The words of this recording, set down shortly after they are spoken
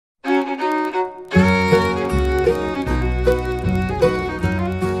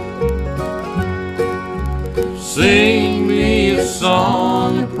Sing me a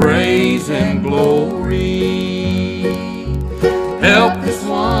song of praise and glory. Help this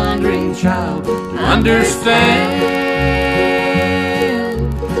wandering child to understand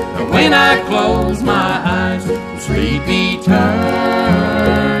that when I close my eyes in sleep eternal,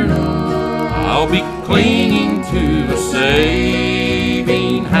 I'll be clinging to a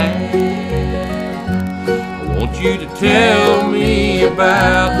saving hand. I want you to tell me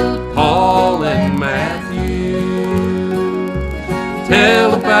about Paul and Matthew.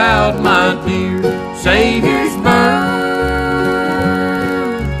 Tell about my dear Savior's birth,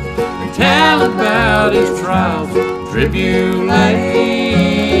 and tell about his trials and tribulation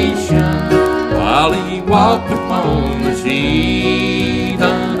while he walked upon this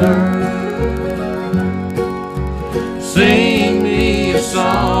heathen earth. Sing me a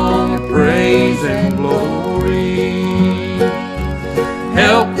song of praise and glory.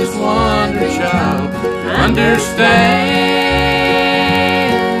 Help this wandering child to understand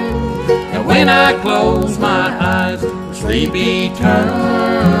that when I close my eyes in sleep eternal,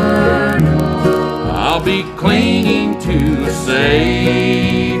 I'll be clinging to a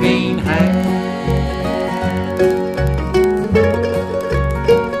saving hand.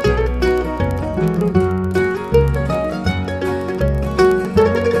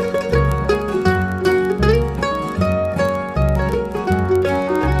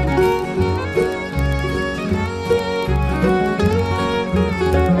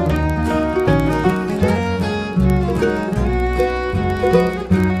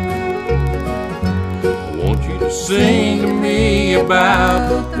 Sing to me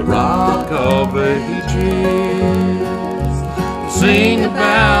about the Rock of Ages. Sing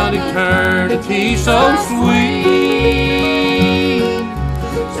about eternity so sweet.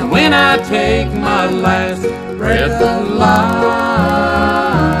 So when I take my last breath of life,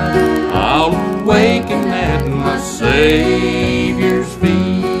 I'll awaken at my Savior's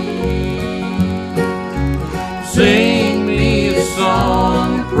feet. Sing me a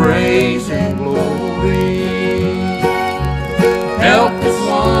song of praise and glory. Help this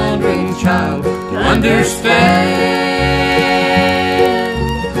wandering child to understand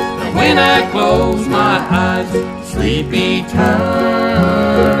that when I close my eyes, sleep eternal,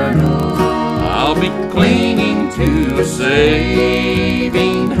 I'll be clinging to a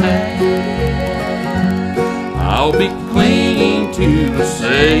saving hand. I'll be clinging to a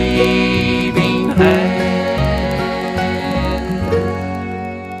saving hand.